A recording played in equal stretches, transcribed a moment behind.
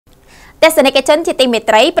ទស្សនិកជនជាទីមេ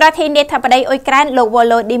ត្រីប្រធានាធិបតីអ៊ុយក្រែនលោក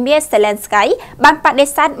Volodymyr Zelensky បានបដិ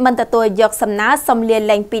សេធមិនទទួលយកសំណើសុំលា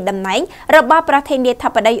លែងពីតំណែងរបស់ប្រធានាធិ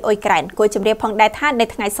បតីអ៊ុយក្រែនគួរជម្រាបផងដែរថានៅ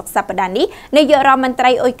ថ្ងៃសុក្រសប្តាហ៍នេះនាយករដ្ឋមន្ត្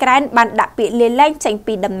រីអ៊ុយក្រែនបានដាក់ពាក្យលាលែងចេញ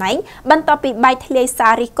ពីតំណែងបន្ទាប់ពីបែកធ្លាយសា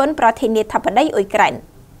ររិះគន់ប្រធានាធិបតីអ៊ុយក្រែន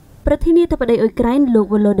ប្រធានាធិបតីអ៊ុយក្រែនលោក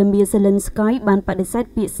Volodymyr Zelensky បានបដិសេធ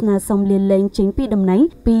ពាក្យស្នើសុំលាលែងចេញពីតំណែង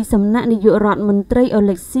ពីសំណាក់នាយករដ្ឋមន្ត្រី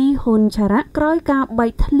Oleksiy Honcharuk ក្រោយការបែ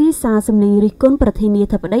កធ្លាយសារសម្លេងរិះគន់ប្រធានា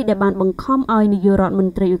ធិបតីដែលបានបង្ខំឲ្យនាយករដ្ឋម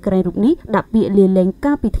ន្ត្រីអ៊ុយក្រែនរូបនេះដាក់ពាក្យលាលែង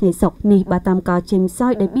កាលពីថ្ងៃសុក្រនេះបើតាមការចេញផ្សា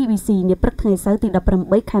យដោយ BBC នាព្រឹកថ្ងៃសៅរ៍ទី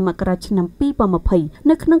18ខែមករាឆ្នាំ2020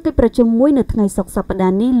នៅក្នុងកិច្ចប្រជុំមួយនៅថ្ងៃសុក្រសប្តា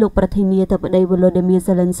ហ៍នេះលោកប្រធានាធិបតី Volodymyr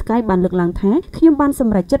Zelensky បានលើកឡើងថាខ្ញុំបានស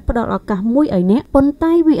ម្រេចចិត្តផ្ដល់ឱកាសមួយឲ្យអ្នកប៉ុន្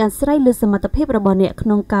តែវាអាស្រ័យលើសមត្ថភាពរបស់អ្នកក្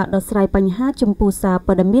នុងការដោះស្រាយបញ្ហាចំពោះសារ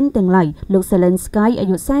ព័ត៌មានទាំងឡាយលោក Zelensky អា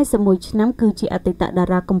យុ41ឆ្នាំគឺជាអតីតតា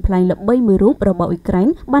រាកំប្លែងល្បីមួយរូបរបស់អ៊ុយក្រែន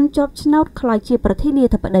បានជាប់ឆ្នោតក្លាយជាប្រធានា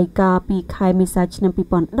ធិបតីកាលពីខែមេសាឆ្នាំ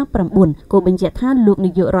2019គូបញ្ជាក់ថាលោក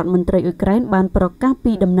នាយករដ្ឋមន្ត្រីអ៊ុយក្រែនបានប្រកាស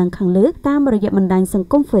ពីដំណឹងខាងលើតាមរយៈបណ្ដាញសង្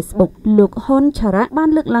គម Facebook លោក Honcharuk បាន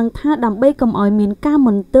លើកឡើងថាដើម្បីកុំឲ្យមានការម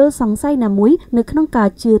ន្ទិលសង្ស័យណាមួយនៅក្នុងការ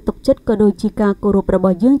ជឿទុកចិត្តក៏ដូចជាការគោរពរប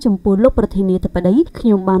ស់យើងចំពោះលោកប្រធានាធិបតីខ្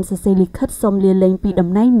ញុំបានសរសេរលិខិតសុំលាលែងពីតំ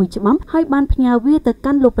ណែងមួយច្បាប់ហើយបានផ្ញើវាទៅ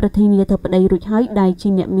កាន់លោកប្រធានាធិបតីរួចហើយដែលជា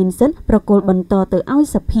អ្នកមានសិទ្ធិប្រគល់បន្តទៅឲ្យ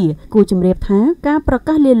សភាគូជម្រាបថាការប្រ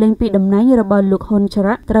កាសលាលែងពីតំណែងរបស់លោក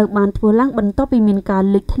Honcharuk ត្រូវបានធ្វើឡើងបន្ទាប់ពីមានការ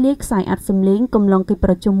លេចធ្លាយខ្សែអាត់សំឡេងកំឡុងកិច្ច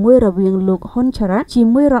ប្រជុំមួយរវាងលោក Honcharuk ជា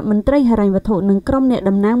មួយរដ្ឋមន្ត្រីហិរញ្ញវត្ថុនិងក្រុមអ្នក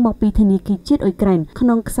តំណាងមកពីធនាគារជាតិអ៊ុយក្រែនក្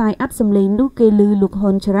នុងខ្សែអាត់សំឡេងនោះគេឮលោក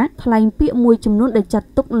Honcharuk ថ្លែងពាក្យមួយចំនួនដែលចាត់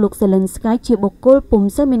ទុកលោក Zelensky ជាបុគ្គលពុំ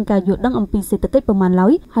សូវមានការយល់ដឹងអំពីសេដ្ឋកិច្ចប៉ុន្មានឡើ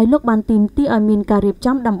យហើយលោកបានទាមទារឲ្យមានការរៀប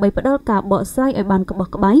ចំដើម្បីផ្ដល់ការបកស្រាយឲ្យបានក្បោះ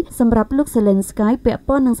ក្បាយសម្រាប់លោក Zelensky ពាក់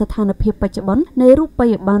ព័ន្ធនឹងស្ថានភាពបច្ចុប្បន្ននៃរូបិ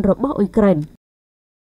យប័ណ្ណរបស់អ៊ុយក្រែន